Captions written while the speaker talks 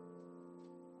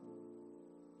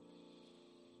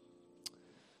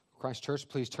Christ Church,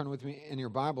 please turn with me in your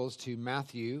Bibles to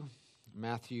Matthew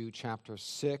chapter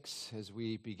 6, as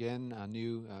we begin a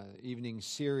new evening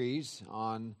series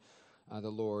on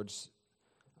the Lord's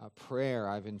Prayer.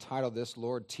 I've entitled this,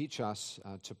 Lord, Teach Us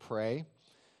to Pray.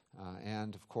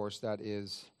 And, of course, that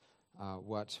is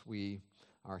what we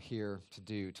are here to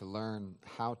do, to learn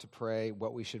how to pray,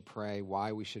 what we should pray,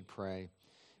 why we should pray,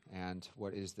 and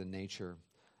what is the nature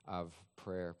of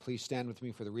prayer. Please stand with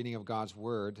me for the reading of God's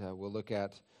Word. We'll look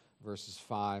at verses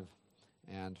 5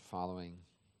 and following.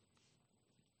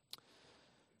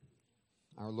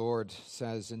 Our Lord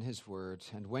says in His Word,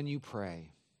 "And when you pray,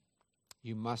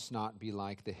 you must not be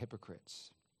like the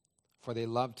hypocrites, for they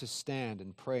love to stand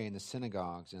and pray in the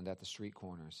synagogues and at the street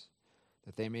corners,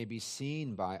 that they may be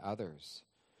seen by others.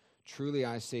 Truly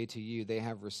I say to you, they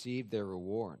have received their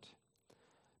reward.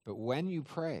 But when you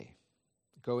pray,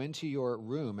 go into your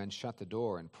room and shut the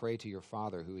door and pray to your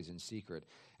Father who is in secret,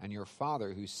 and your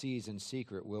Father who sees in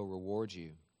secret will reward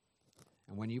you.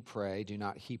 And when you pray, do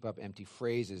not heap up empty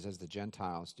phrases as the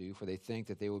Gentiles do, for they think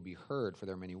that they will be heard for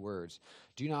their many words.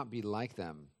 Do not be like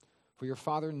them, for your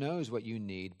Father knows what you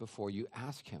need before you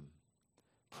ask Him.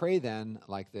 Pray then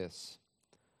like this: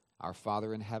 Our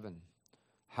Father in heaven,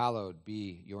 hallowed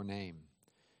be your name.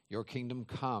 Your kingdom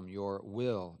come, your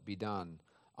will be done,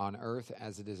 on earth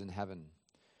as it is in heaven.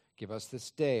 Give us this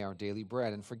day our daily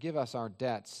bread, and forgive us our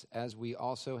debts, as we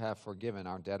also have forgiven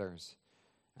our debtors.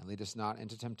 And lead us not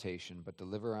into temptation, but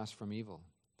deliver us from evil.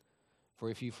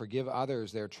 For if you forgive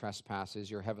others their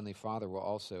trespasses, your heavenly Father will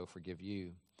also forgive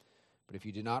you. But if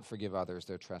you do not forgive others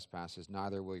their trespasses,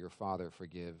 neither will your Father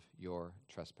forgive your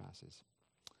trespasses."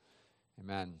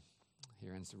 Amen.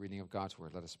 Here ends the reading of God's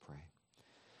Word. Let us pray.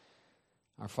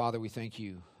 Our Father, we thank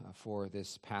you for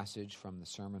this passage from the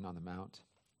Sermon on the Mount,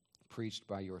 preached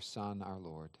by your Son, our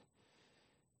Lord.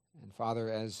 And Father,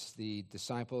 as the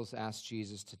disciples asked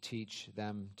Jesus to teach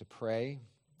them to pray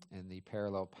in the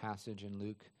parallel passage in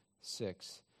Luke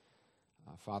 6,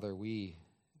 Father, we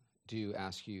do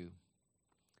ask you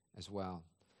as well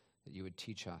that you would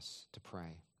teach us to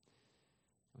pray.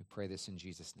 We pray this in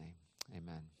Jesus' name.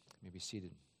 Amen. You may be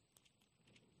seated.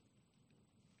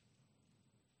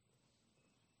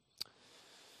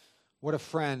 What a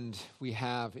friend we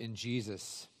have in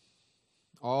Jesus.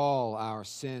 All our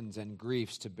sins and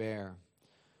griefs to bear.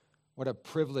 What a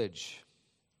privilege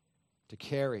to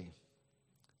carry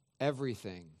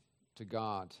everything to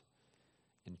God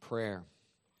in prayer.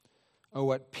 Oh,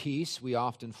 what peace we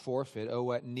often forfeit. Oh,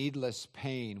 what needless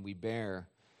pain we bear,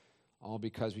 all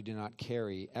because we do not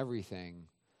carry everything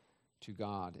to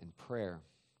God in prayer.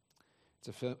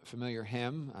 It's a familiar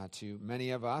hymn to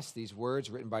many of us. These words,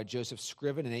 written by Joseph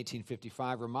Scriven in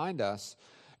 1855, remind us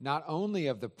not only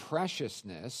of the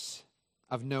preciousness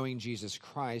of knowing Jesus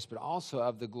Christ, but also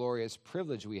of the glorious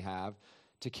privilege we have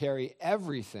to carry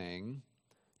everything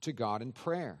to God in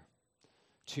prayer,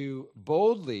 to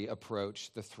boldly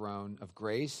approach the throne of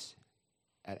grace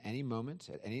at any moment,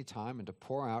 at any time, and to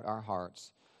pour out our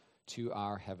hearts to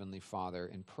our Heavenly Father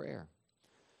in prayer.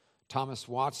 Thomas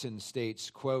Watson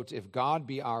states, quote, "If God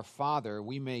be our Father,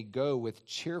 we may go with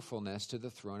cheerfulness to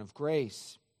the throne of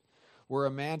grace. Were a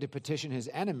man to petition his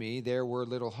enemy, there were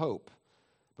little hope.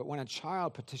 But when a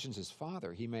child petitions his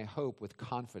father, he may hope with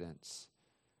confidence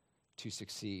to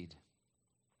succeed."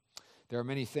 There are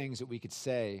many things that we could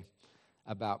say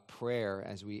about prayer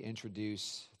as we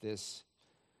introduce this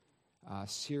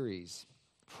series.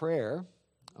 Prayer,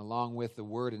 along with the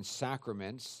word and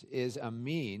sacraments, is a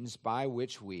means by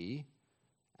which we,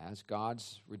 as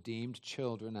God's redeemed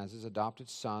children, as His adopted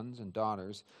sons and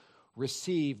daughters,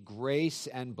 receive grace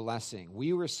and blessing.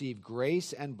 We receive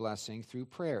grace and blessing through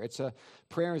prayer.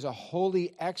 Prayer is a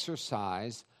holy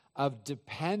exercise of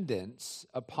dependence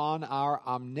upon our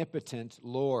omnipotent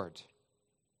Lord,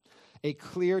 a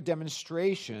clear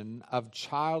demonstration of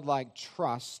childlike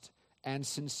trust and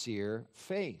sincere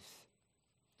faith.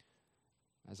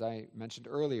 As I mentioned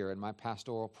earlier in my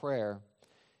pastoral prayer,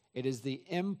 it is the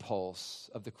impulse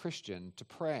of the Christian to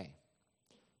pray,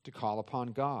 to call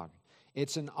upon God.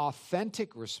 It's an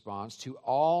authentic response to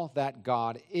all that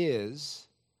God is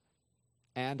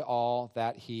and all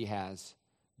that He has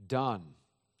done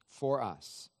for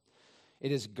us.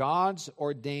 It is God's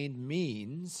ordained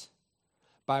means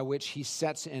by which He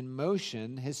sets in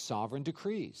motion His sovereign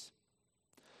decrees.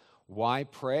 Why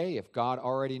pray if God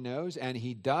already knows, and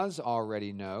He does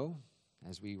already know,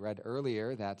 as we read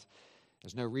earlier, that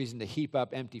there's no reason to heap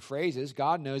up empty phrases.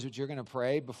 God knows what you're going to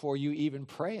pray before you even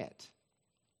pray it.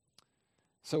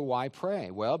 So why pray?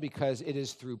 Well, because it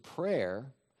is through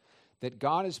prayer that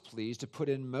God is pleased to put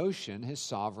in motion His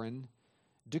sovereign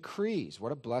decrees.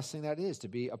 What a blessing that is to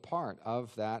be a part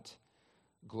of that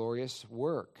glorious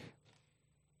work.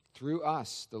 Through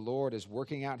us, the Lord is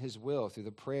working out his will through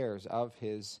the prayers of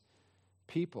his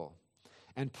people.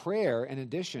 And prayer, in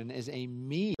addition, is a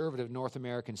conservative North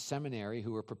American seminary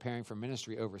who were preparing for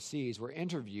ministry overseas were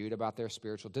interviewed about their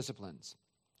spiritual disciplines.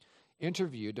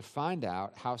 Interviewed to find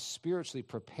out how spiritually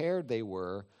prepared they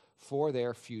were for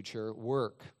their future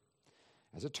work.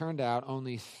 As it turned out,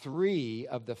 only 3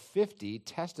 of the 50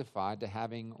 testified to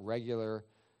having regular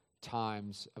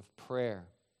times of prayer.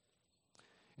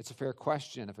 It's a fair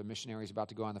question if a missionary is about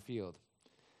to go on the field.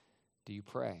 Do you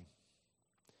pray?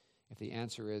 If the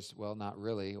answer is, well, not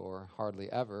really or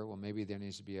hardly ever, well, maybe there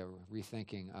needs to be a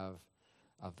rethinking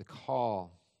of the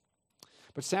call.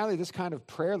 But sadly, this kind of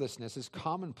prayerlessness is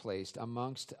commonplace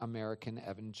amongst American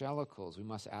evangelicals. We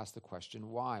must ask the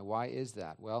question, why? Why is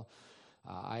that? Well,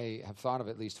 I have thought of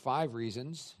at least 5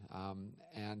 reasons,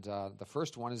 and the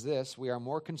first one is this: we are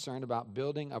more concerned about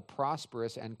building a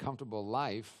prosperous and comfortable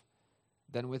life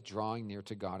than with drawing near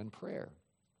to God in prayer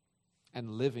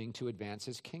and living to advance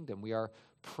his kingdom. We are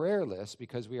prayerless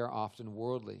because we are often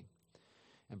worldly.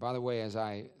 And by the way, as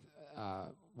I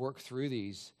work through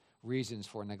these reasons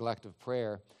for neglect of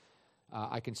prayer,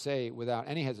 I can say without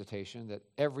any hesitation that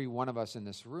every one of us in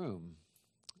this room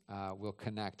will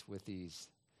connect with these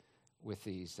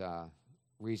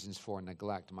reasons for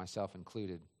neglect, myself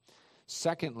included.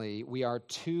 Secondly, we are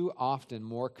too often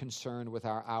more concerned with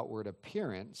our outward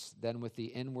appearance than with the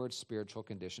inward spiritual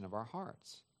condition of our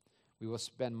hearts. We will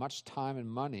spend much time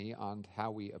and money on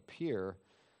how we appear,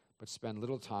 but spend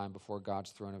little time before God's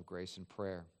throne of grace in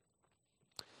prayer.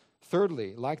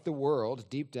 Thirdly, like the world,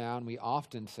 deep down we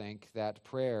often think that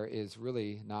prayer is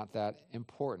really not that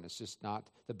important. It's just not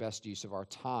the best use of our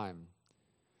time.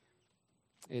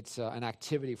 It's an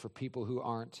activity for people who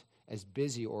aren't as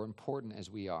busy or important as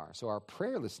we are. So our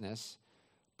prayerlessness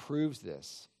proves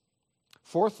this.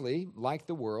 Fourthly, like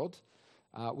the world,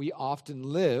 we often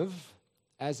live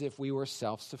as if we were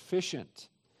self-sufficient.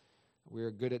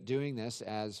 We're good at doing this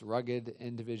as rugged,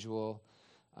 individual,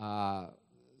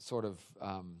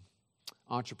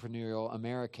 entrepreneurial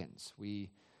Americans. We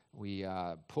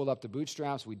pull up the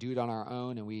bootstraps, we do it on our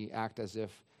own, and we act as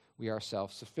if we are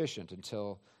self-sufficient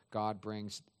until God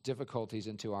brings difficulties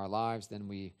into our lives. Then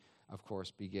we, of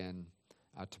course, begin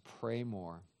to pray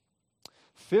more.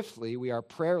 Fifthly, we are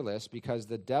prayerless because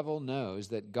the devil knows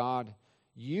that God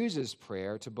uses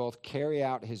prayer to both carry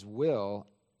out his will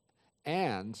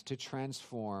and to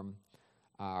transform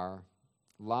our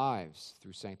lives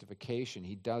through sanctification.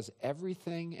 He does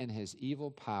everything in his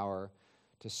evil power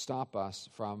to stop us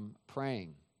from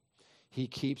praying. He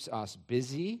keeps us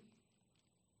busy,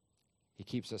 he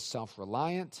keeps us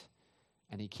self-reliant,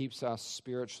 and he keeps us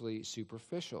spiritually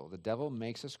superficial. The devil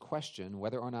makes us question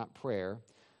whether or not prayer,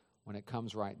 when it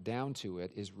comes right down to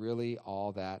it, is really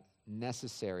all that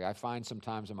necessary. I find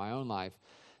sometimes in my own life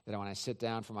that when I sit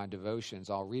down for my devotions,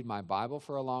 I'll read my Bible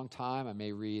for a long time. I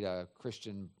may read a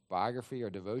Christian biography or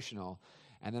devotional,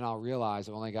 and then I'll realize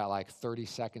I've only got like 30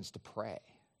 seconds to pray.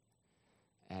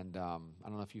 And I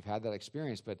don't know if you've had that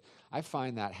experience, but I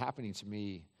find that happening to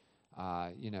me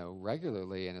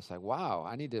regularly, and it's like, wow,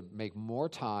 I need to make more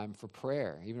time for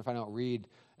prayer. Even if I don't read,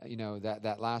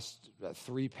 that last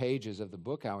 3 pages of the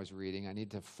book I was reading, I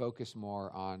need to focus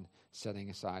more on setting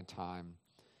aside time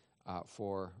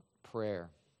for prayer.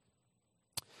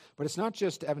 But it's not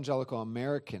just evangelical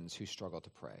Americans who struggle to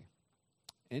pray.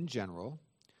 In general,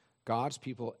 God's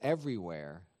people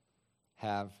everywhere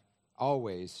have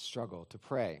always struggled to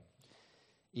pray.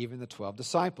 Even the 12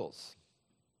 disciples.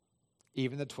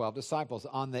 Even the 12 disciples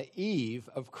on the eve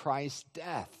of Christ's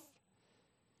death.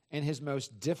 In his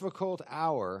most difficult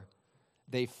hour,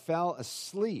 they fell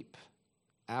asleep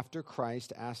after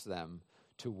Christ asked them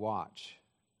to watch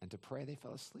and to pray. They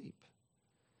fell asleep.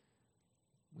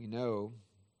 We know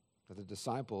that the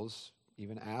disciples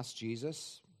even asked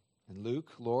Jesus and Luke,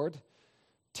 Lord,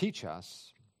 teach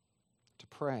us to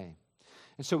pray.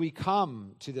 And so we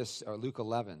come to this, or Luke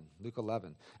 11.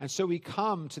 And so we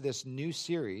come to this new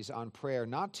series on prayer,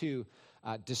 not to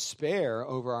despair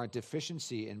over our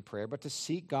deficiency in prayer, but to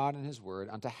seek God in his word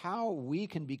unto how we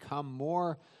can become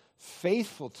more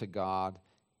faithful to God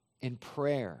in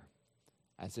prayer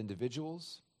as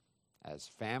individuals, as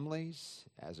families,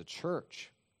 as a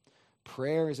church.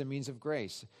 Prayer is a means of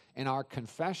grace. In our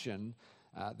confession,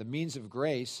 the means of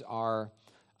grace are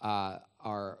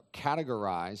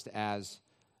categorized as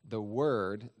the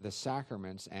word, the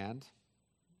sacraments, and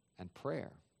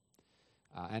prayer.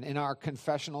 And in our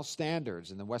confessional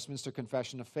standards, in the Westminster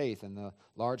Confession of Faith and the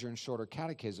larger and shorter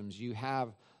catechisms, you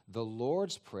have the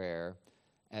Lord's Prayer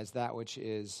as that which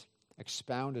is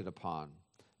expounded upon.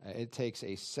 It takes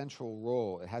a central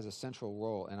role. It has a central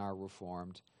role in our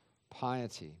Reformed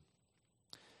piety.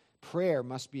 Prayer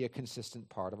must be a consistent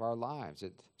part of our lives.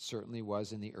 It certainly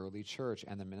was in the early church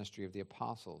and the ministry of the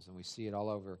apostles, and we see it all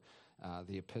over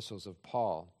the epistles of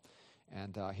Paul.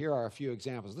 And here are a few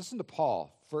examples. Listen to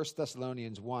Paul, 1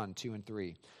 Thessalonians 1, 2, and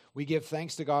 3. We give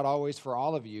thanks to God always for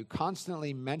all of you,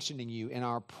 constantly mentioning you in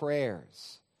our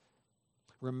prayers,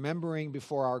 remembering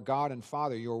before our God and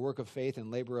Father your work of faith and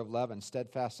labor of love and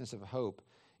steadfastness of hope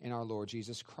in our Lord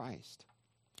Jesus Christ.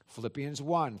 Philippians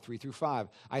 1, 3 through 5.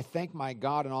 I thank my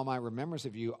God in all my remembrance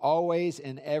of you, always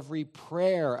in every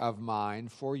prayer of mine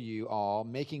for you all,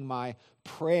 making my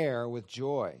prayer with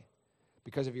joy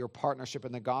because of your partnership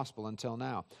in the gospel until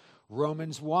now.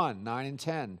 Romans 1, 9 and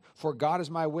 10. For God is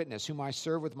my witness, whom I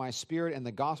serve with my spirit in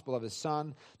the gospel of his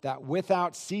Son, that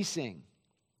without ceasing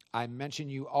I mention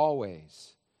you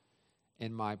always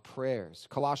in my prayers.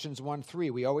 Colossians 1, 3.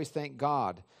 We always thank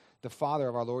God, the Father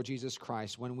of our Lord Jesus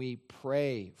Christ, when we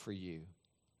pray for you.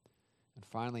 And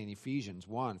finally, in Ephesians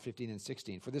 1, 15 and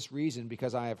 16, for this reason,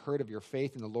 because I have heard of your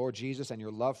faith in the Lord Jesus and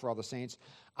your love for all the saints,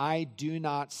 I do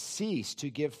not cease to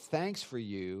give thanks for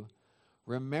you,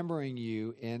 remembering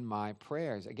you in my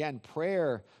prayers. Again,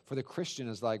 prayer for the Christian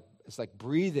is like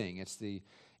breathing. It's the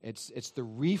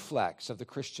reflex of the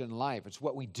Christian life. It's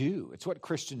what we do. It's what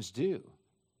Christians do.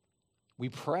 We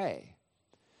pray.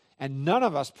 And none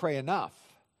of us pray enough.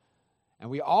 And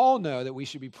we all know that we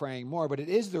should be praying more, but it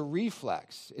is the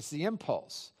reflex. It's the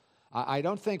impulse. I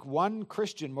don't think one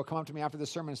Christian will come up to me after the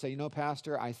sermon and say,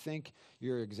 Pastor, I think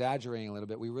you're exaggerating a little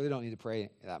bit. We really don't need to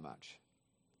pray that much.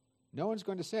 No one's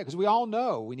going to say it, because we all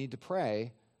know we need to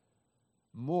pray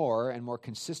more and more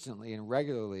consistently and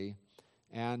regularly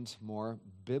and more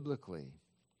biblically.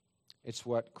 It's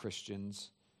what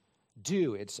Christians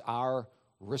do. It's our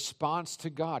response to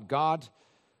God. God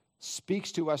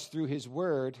speaks to us through his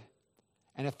word,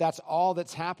 and if that's all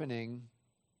that's happening,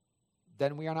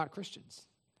 then we are not Christians.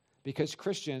 Because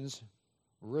Christians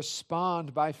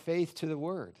respond by faith to the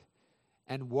word.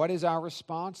 And what is our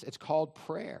response? It's called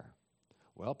prayer.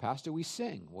 Well, Pastor, we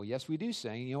sing. Well, yes, we do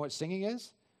sing. You know what singing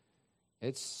is?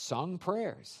 It's sung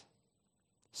prayers.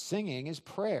 Singing is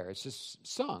prayer. It's just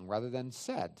sung rather than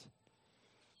said.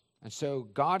 And so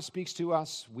God speaks to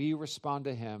us. We respond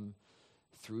to him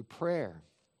through prayer.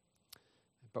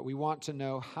 But we want to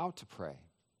know how to pray.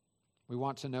 We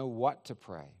want to know what to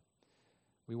pray.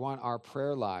 We want our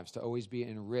prayer lives to always be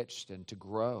enriched and to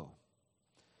grow.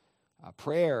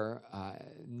 Prayer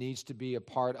needs to be a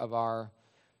part of our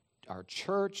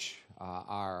church,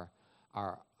 our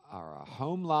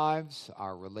home lives,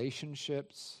 our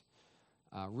relationships.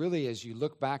 Really, as you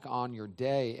look back on your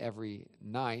day every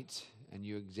night and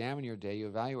you examine your day, you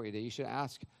evaluate your day, you should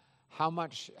ask, how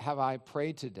much have I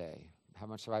prayed today? How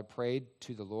much have I prayed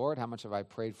to the Lord? How much have I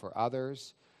prayed for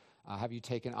others? Have you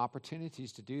taken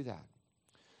opportunities to do that?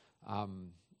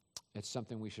 It's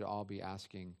something we should all be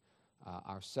asking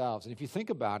ourselves. And if you think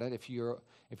about it, if you're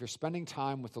spending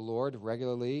time with the Lord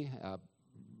regularly,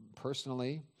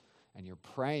 personally, and you're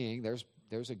praying,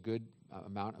 there's a good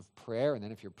amount of prayer. And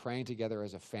then if you're praying together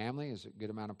as a family, there's a good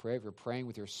amount of prayer. If you're praying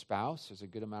with your spouse, there's a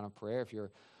good amount of prayer.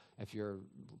 If you're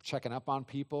checking up on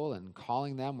people and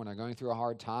calling them when they're going through a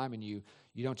hard time, and you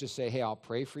don't just say, hey, I'll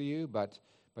pray for you, but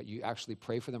you actually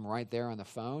pray for them right there on the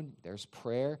phone, there's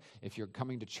prayer. If you're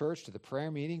coming to church, to the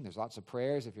prayer meeting, there's lots of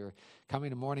prayers. If you're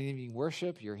coming to morning and evening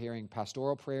worship, you're hearing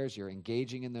pastoral prayers, you're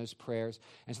engaging in those prayers.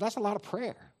 And so that's a lot of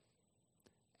prayer.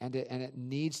 And it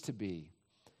needs to be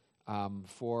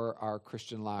for our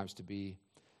Christian lives to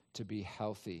be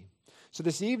healthy. So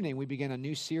this evening, we begin a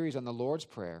new series on the Lord's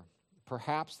Prayer,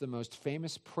 perhaps the most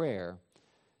famous prayer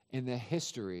in the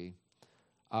history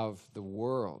of the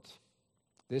world.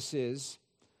 This is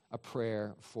a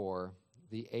prayer for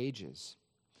the ages.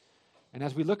 And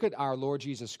as we look at our Lord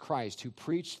Jesus Christ, who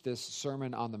preached this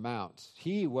Sermon on the Mount,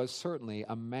 he was certainly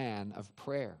a man of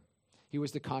prayer. He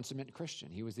was the consummate Christian.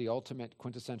 He was the ultimate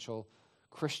quintessential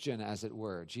Christian, as it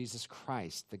were. Jesus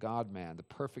Christ, the God-man, the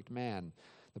perfect man,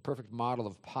 the perfect model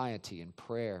of piety and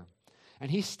prayer. And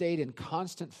he stayed in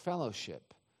constant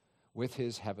fellowship with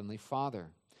his heavenly Father.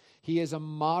 He is a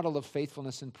model of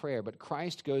faithfulness in prayer, but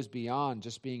Christ goes beyond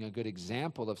just being a good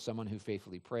example of someone who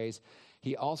faithfully prays.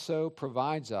 He also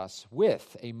provides us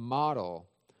with a model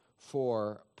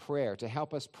for prayer to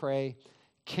help us pray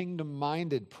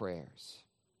kingdom-minded prayers,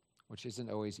 which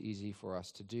isn't always easy for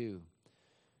us to do,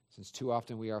 since too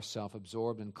often we are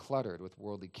self-absorbed and cluttered with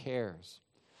worldly cares.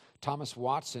 Thomas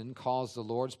Watson calls the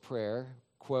Lord's Prayer,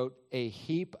 quote, a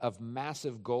heap of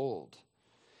massive gold.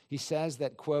 He says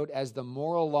that, quote, as the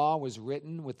moral law was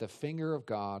written with the finger of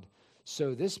God,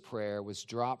 so this prayer was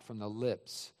dropped from the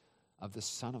lips of the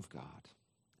Son of God.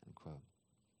 End quote.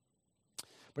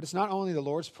 But it's not only the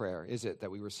Lord's Prayer, is it, that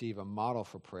we receive a model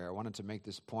for prayer? I wanted to make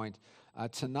this point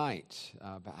tonight.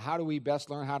 How do we best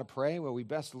learn how to pray? Well, we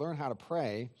best learn how to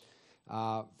pray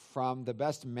from the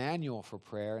best manual for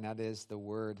prayer, and that is the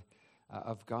Word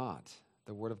of God.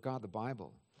 The Word of God, the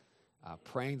Bible.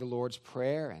 Praying the Lord's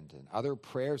Prayer and other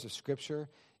prayers of Scripture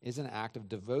is an act of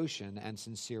devotion and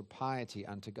sincere piety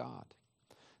unto God.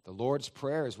 The Lord's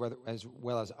Prayer, as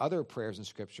well as other prayers in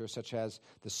Scripture, such as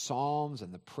the Psalms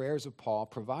and the prayers of Paul,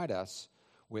 provide us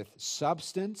with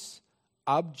substance,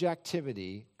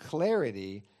 objectivity,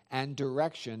 clarity, and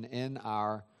direction in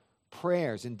our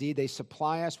prayers. Indeed, they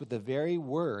supply us with the very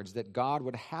words that God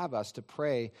would have us to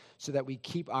pray so that we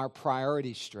keep our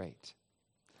priorities straight,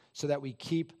 so that we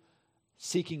keep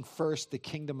seeking first the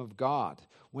kingdom of God.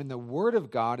 When the Word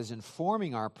of God is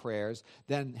informing our prayers,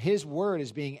 then His Word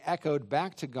is being echoed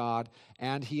back to God,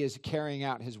 and He is carrying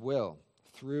out His will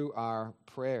through our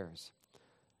prayers.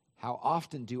 How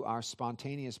often do our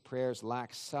spontaneous prayers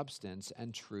lack substance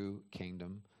and true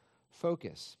kingdom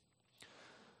focus?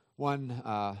 One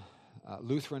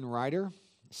Lutheran writer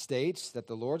states that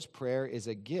the Lord's Prayer is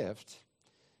a gift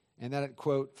and that it,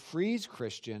 quote, frees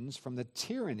Christians from the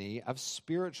tyranny of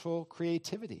spiritual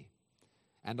creativity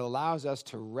and allows us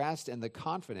to rest in the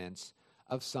confidence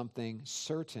of something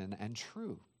certain and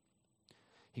true.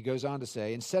 He goes on to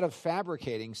say, instead of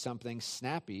fabricating something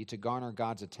snappy to garner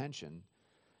God's attention,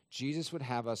 Jesus would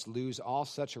have us lose all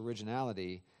such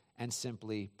originality and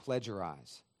simply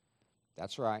plagiarize.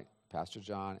 That's right, Pastor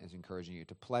John is encouraging you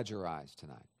to plagiarize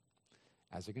tonight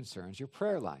as it concerns your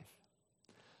prayer life.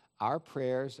 Our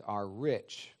prayers are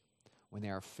rich when they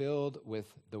are filled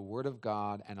with the Word of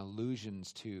God and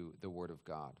allusions to the Word of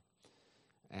God.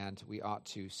 And we ought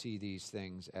to see these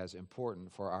things as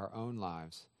important for our own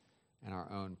lives and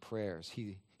our own prayers.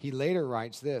 He later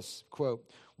writes this, quote,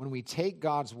 when we take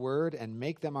God's Word and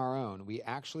make them our own, we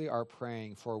actually are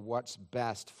praying for what's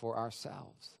best for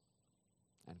ourselves,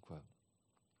 end quote.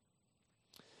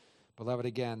 Beloved,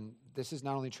 again, this is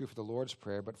not only true for the Lord's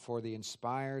Prayer, but for the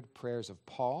inspired prayers of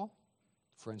Paul,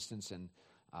 for instance, in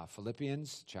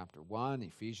Philippians chapter 1,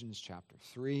 Ephesians chapter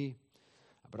 3,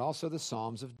 but also the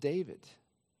Psalms of David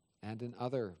and in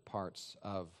other parts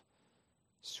of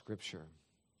Scripture.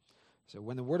 So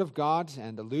when the Word of God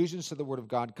and allusions to the Word of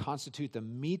God constitute the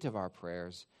meat of our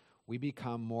prayers, we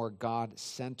become more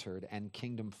God-centered and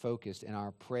kingdom-focused in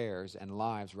our prayers and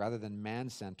lives rather than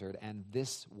man-centered and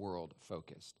this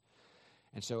world-focused.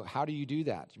 And so how do you do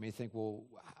that? You may think, well,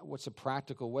 what's a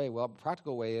practical way? Well, a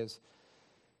practical way is,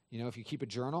 if you keep a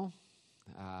journal,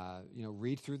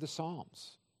 read through the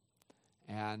Psalms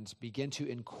and begin to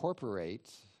incorporate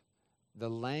the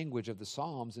language of the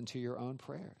Psalms into your own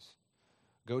prayers.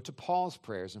 Go to Paul's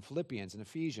prayers in Philippians and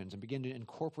Ephesians and begin to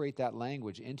incorporate that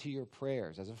language into your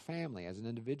prayers as a family, as an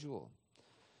individual,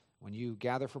 when you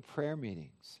gather for prayer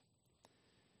meetings.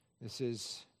 This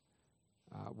is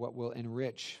what will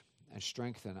enrich and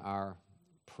strengthen our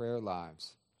prayer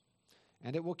lives.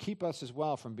 And it will keep us as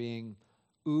well from being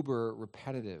uber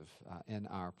repetitive in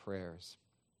our prayers.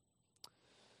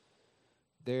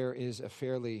 There is a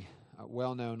fairly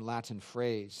well-known Latin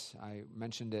phrase. I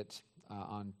mentioned it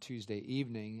on Tuesday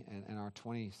evening in our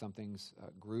 20-somethings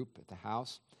group at the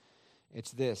house.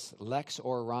 It's this: lex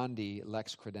orandi,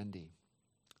 lex credendi.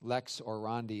 Lex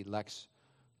orandi, lex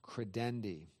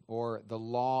credendi. Or the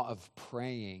law of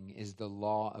praying is the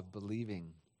law of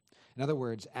believing. In other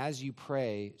words, as you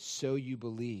pray, so you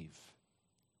believe.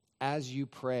 As you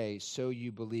pray, so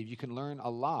you believe. You can learn a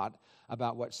lot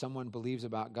about what someone believes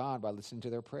about God by listening to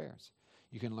their prayers.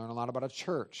 You can learn a lot about a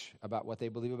church, about what they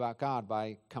believe about God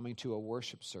by coming to a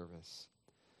worship service.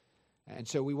 And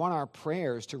so we want our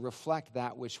prayers to reflect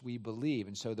that which we believe.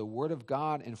 And so the Word of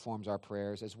God informs our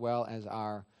prayers as well as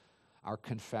our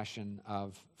confession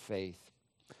of faith.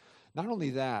 Not only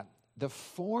that, the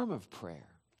form of prayer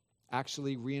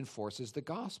actually reinforces the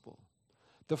gospel.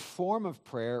 The form of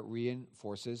prayer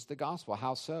reinforces the gospel.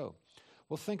 How so?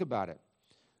 Well, think about it.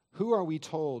 Who are we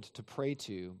told to pray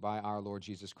to by our Lord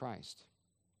Jesus Christ?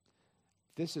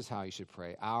 This is how you should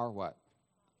pray. Our what?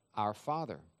 Our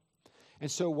Father. And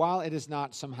so while it is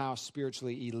not somehow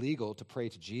spiritually illegal to pray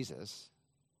to Jesus,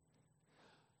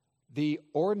 the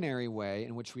ordinary way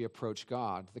in which we approach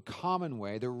God, the common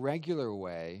way, the regular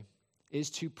way, is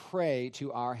to pray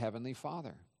to our Heavenly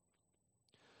Father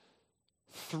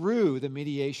through the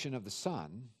mediation of the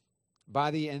Son,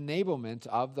 by the enablement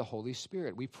of the Holy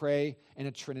Spirit. We pray in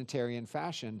a Trinitarian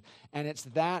fashion, and it's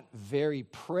that very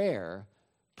prayer,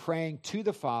 praying to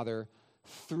the Father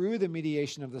through the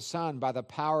mediation of the Son by the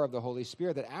power of the Holy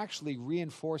Spirit that actually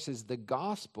reinforces the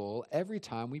gospel every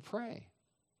time we pray.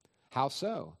 How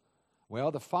so?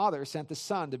 Well, the Father sent the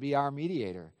Son to be our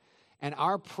mediator. And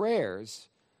our prayers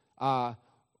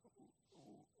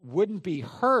wouldn't be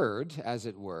heard, as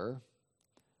it were,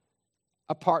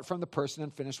 apart from the person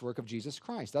and finished work of Jesus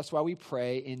Christ. That's why we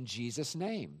pray in Jesus'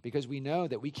 name, because we know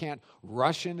that we can't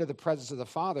rush into the presence of the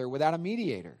Father without a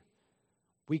mediator.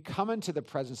 We come into the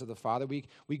presence of the Father.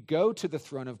 We go to the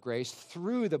throne of grace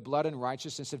through the blood and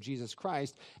righteousness of Jesus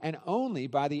Christ, and only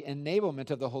by the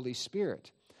enablement of the Holy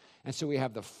Spirit. And so we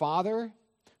have the Father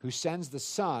who sends the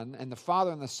Son, and the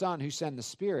Father and the Son who send the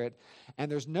Spirit,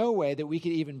 and there's no way that we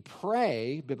could even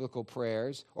pray biblical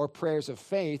prayers or prayers of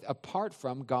faith apart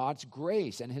from God's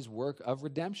grace and his work of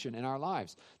redemption in our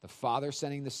lives. The Father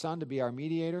sending the Son to be our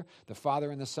mediator, the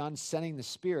Father and the Son sending the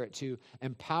Spirit to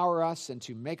empower us and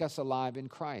to make us alive in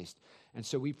Christ. And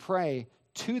so we pray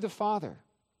to the Father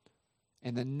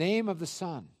in the name of the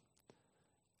Son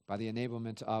by the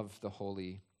enablement of the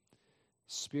Holy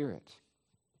Spirit.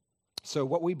 So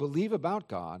what we believe about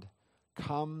God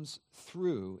comes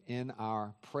through in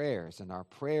our prayers, and our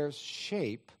prayers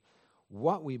shape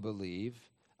what we believe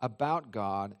about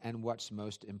God and what's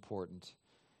most important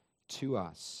to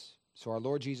us. So our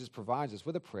Lord Jesus provides us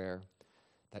with a prayer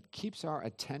that keeps our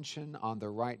attention on the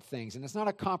right things, and it's not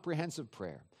a comprehensive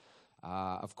prayer.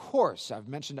 Of course, I've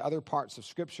mentioned other parts of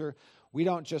Scripture. We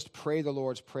don't just pray the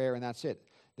Lord's Prayer and that's it.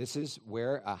 This is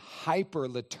where a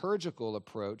hyper-liturgical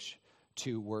approach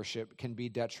to worship can be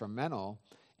detrimental,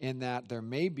 in that there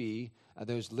may be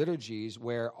those liturgies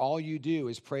where all you do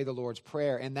is pray the Lord's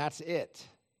Prayer and that's it.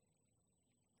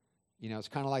 You know, it's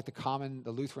kind of like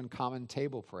the Lutheran common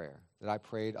table prayer that I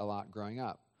prayed a lot growing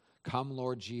up. Come,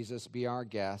 Lord Jesus, be our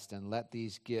guest, and let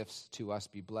these gifts to us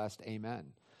be blessed. Amen.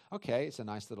 Okay, it's a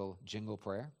nice little jingle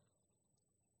prayer.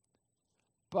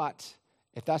 But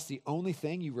if that's the only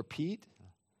thing you repeat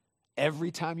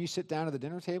every time you sit down at the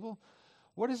dinner table,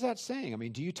 what is that saying? I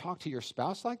mean, do you talk to your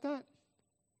spouse like that?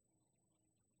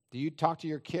 Do you talk to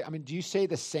your kid? I mean, do you say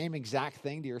the same exact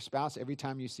thing to your spouse every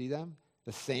time you see them?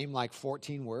 The same,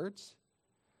 14 words?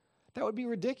 That would be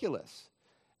ridiculous.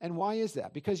 And why is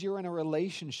that? Because you're in a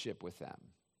relationship with them.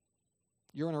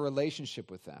 You're in a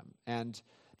relationship with them. And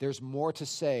there's more to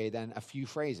say than a few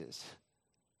phrases,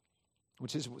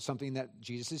 which is something that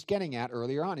Jesus is getting at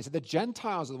earlier on. He said the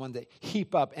Gentiles are the ones that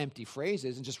heap up empty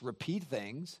phrases and just repeat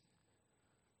things.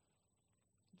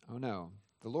 Oh no,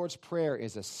 the Lord's Prayer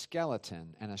is a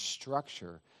skeleton and a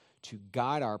structure to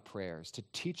guide our prayers, to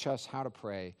teach us how to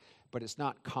pray, but it's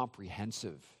not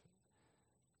comprehensive,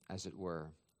 as it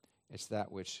were. It's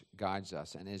that which guides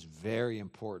us and is very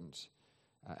important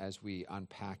as we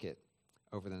unpack it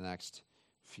over the next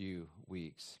few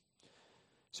weeks.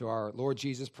 So our Lord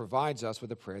Jesus provides us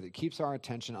with a prayer that keeps our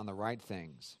attention on the right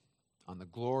things, on the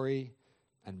glory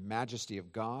and majesty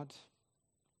of God,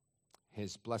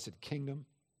 his blessed kingdom,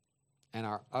 and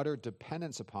our utter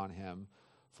dependence upon him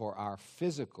for our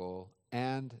physical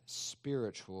and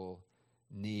spiritual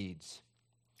needs.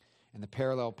 In the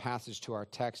parallel passage to our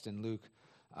text in Luke,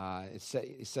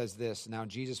 it says this: Now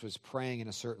Jesus was praying in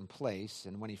a certain place,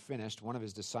 and when he finished, one of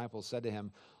his disciples said to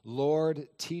him, Lord,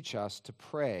 teach us to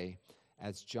pray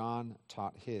as John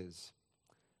taught his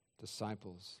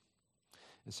disciples.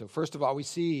 And so first of all, we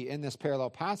see in this parallel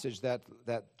passage that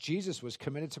Jesus was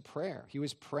committed to prayer. He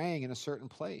was praying in a certain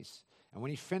place. And when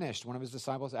he finished, one of his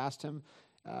disciples asked him,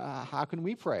 how can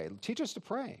we pray? Teach us to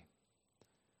pray.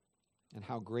 And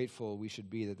how grateful we should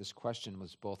be that this question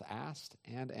was both asked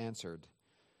and answered.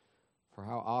 For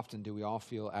how often do we all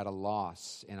feel at a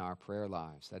loss in our prayer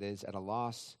lives? That is, at a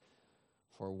loss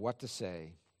for what to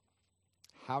say,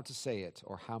 how to say it,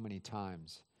 or how many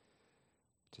times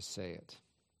to say it.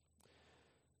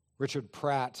 Richard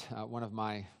Pratt, one of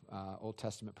my Old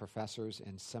Testament professors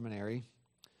in seminary,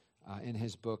 in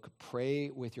his book,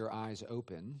 Pray with Your Eyes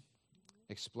Open,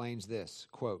 explains this,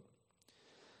 quote,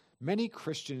 many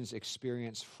Christians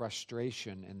experience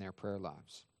frustration in their prayer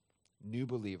lives. New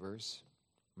believers,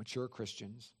 mature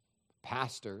Christians,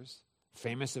 pastors,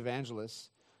 famous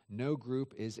evangelists, no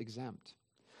group is exempt.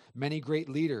 Many great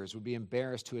leaders would be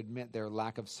embarrassed to admit their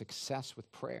lack of success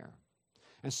with prayer.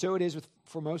 And so it is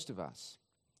for most of us.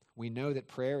 We know that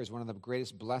prayer is one of the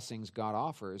greatest blessings God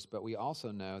offers, but we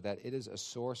also know that it is a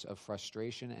source of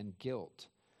frustration and guilt.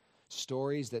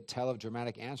 Stories that tell of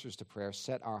dramatic answers to prayer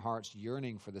set our hearts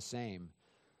yearning for the same.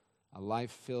 A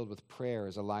life filled with prayer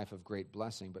is a life of great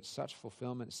blessing, but such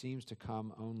fulfillment seems to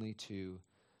come only to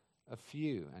a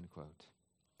few, end quote.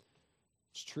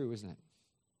 It's true, isn't it?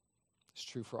 It's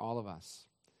true for all of us.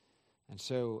 And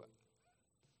so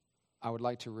I would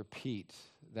like to repeat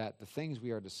that the things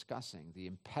we are discussing, the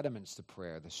impediments to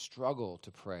prayer, the struggle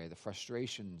to pray, the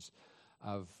frustrations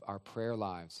of our prayer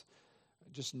lives,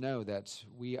 just know that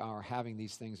we are having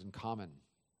these things in common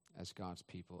as God's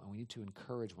people, and we need to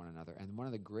encourage one another. And one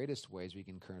of the greatest ways we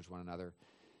can encourage one another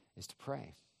is to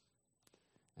pray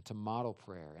and to model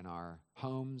prayer in our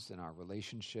homes, in our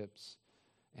relationships,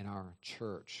 in our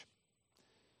church.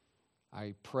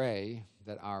 I pray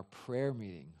that our prayer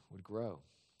meeting would grow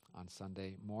on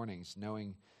Sunday mornings,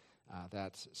 knowing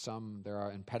that there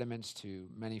are impediments to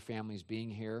many families being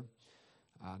here,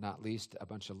 not least a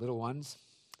bunch of little ones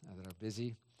that are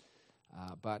busy,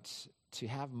 but to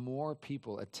have more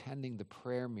people attending the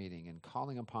prayer meeting and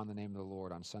calling upon the name of the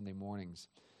Lord on Sunday mornings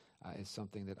is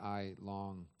something that I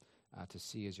long to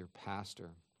see as your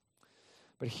pastor.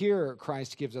 But here,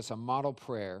 Christ gives us a model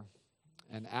prayer,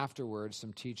 and afterwards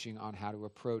some teaching on how to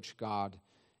approach God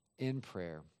in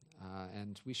prayer.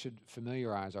 And we should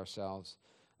familiarize ourselves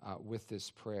with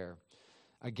this prayer.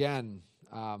 Again,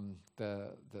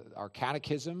 our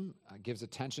catechism gives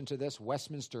attention to this.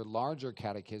 Westminster Larger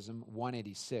Catechism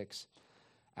 186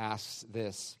 asks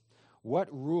this: "What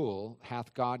rule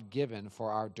hath God given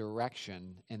for our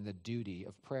direction in the duty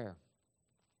of prayer?"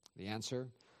 The answer: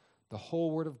 the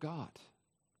whole Word of God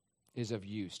is of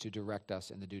use to direct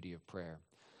us in the duty of prayer.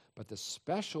 But the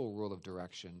special rule of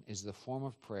direction is the form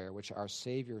of prayer which our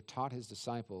Savior taught his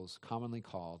disciples, commonly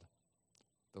called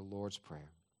the Lord's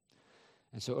Prayer.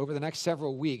 And so over the next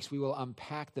several weeks, we will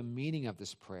unpack the meaning of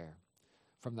this prayer,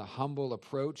 from the humble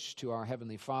approach to our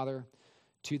Heavenly Father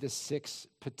to the 6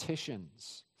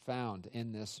 petitions found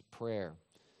in this prayer.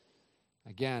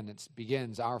 Again, it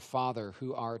begins, "Our Father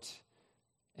who art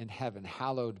in heaven,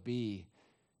 hallowed be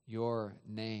your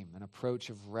name," an approach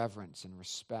of reverence and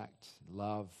respect,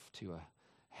 love to a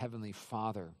Heavenly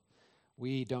Father.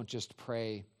 We don't just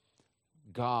pray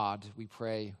God, we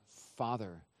pray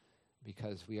Father,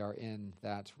 because we are in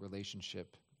that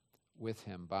relationship with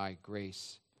him by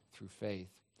grace through faith.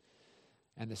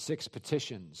 And the 6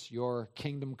 petitions: your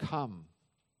kingdom come,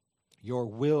 your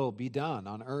will be done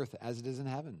on earth as it is in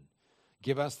heaven.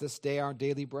 Give us this day our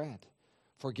daily bread.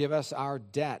 Forgive us our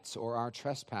debts or our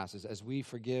trespasses as we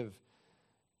forgive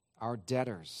our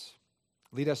debtors.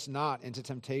 Lead us not into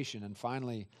temptation. And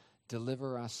finally,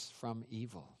 deliver us from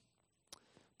evil.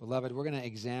 Beloved, we're going to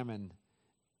examine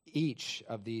each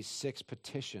of these 6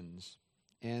 petitions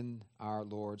in our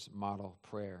Lord's model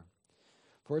prayer.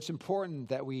 For it's important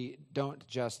that we don't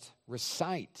just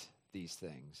recite these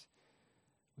things.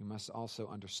 We must also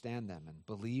understand them and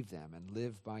believe them and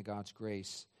live by God's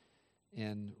grace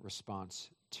in response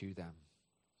to them.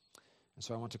 And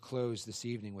so I want to close this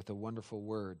evening with a wonderful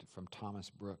word from Thomas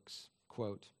Brooks.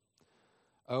 Quote,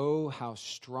 "Oh, how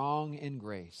strong in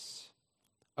grace.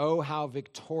 Oh, how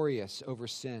victorious over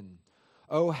sin.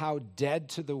 Oh, how dead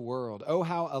to the world. Oh,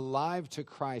 how alive to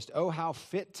Christ. Oh, how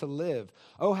fit to live.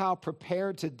 Oh, how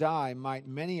prepared to die might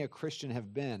many a Christian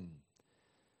have been,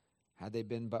 had they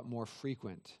been but more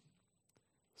frequent,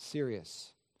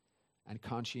 serious, and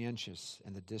conscientious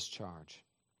in the discharge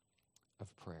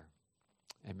of prayer."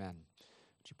 Amen.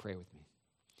 Would you pray with me?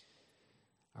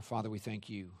 Our Father, we thank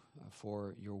you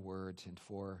for your word and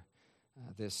for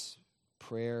this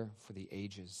prayer for the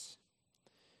ages.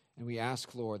 And we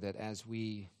ask, Lord, that as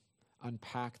we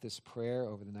unpack this prayer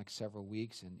over the next several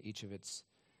weeks and each of its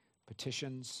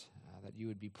petitions, that you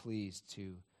would be pleased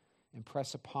to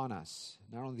impress upon us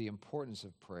not only the importance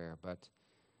of prayer, but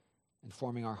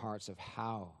informing our hearts of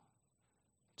how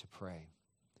to pray,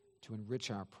 to enrich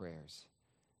our prayers,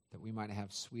 that we might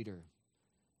have sweeter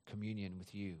communion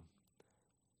with you,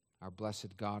 our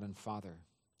blessed God and Father,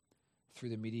 through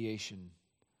the mediation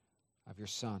of your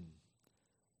Son,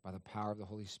 by the power of the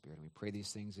Holy Spirit. And we pray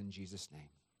these things in Jesus' name.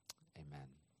 Amen.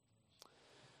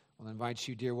 I'll invite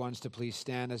you, dear ones, to please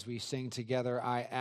stand as we sing together, "I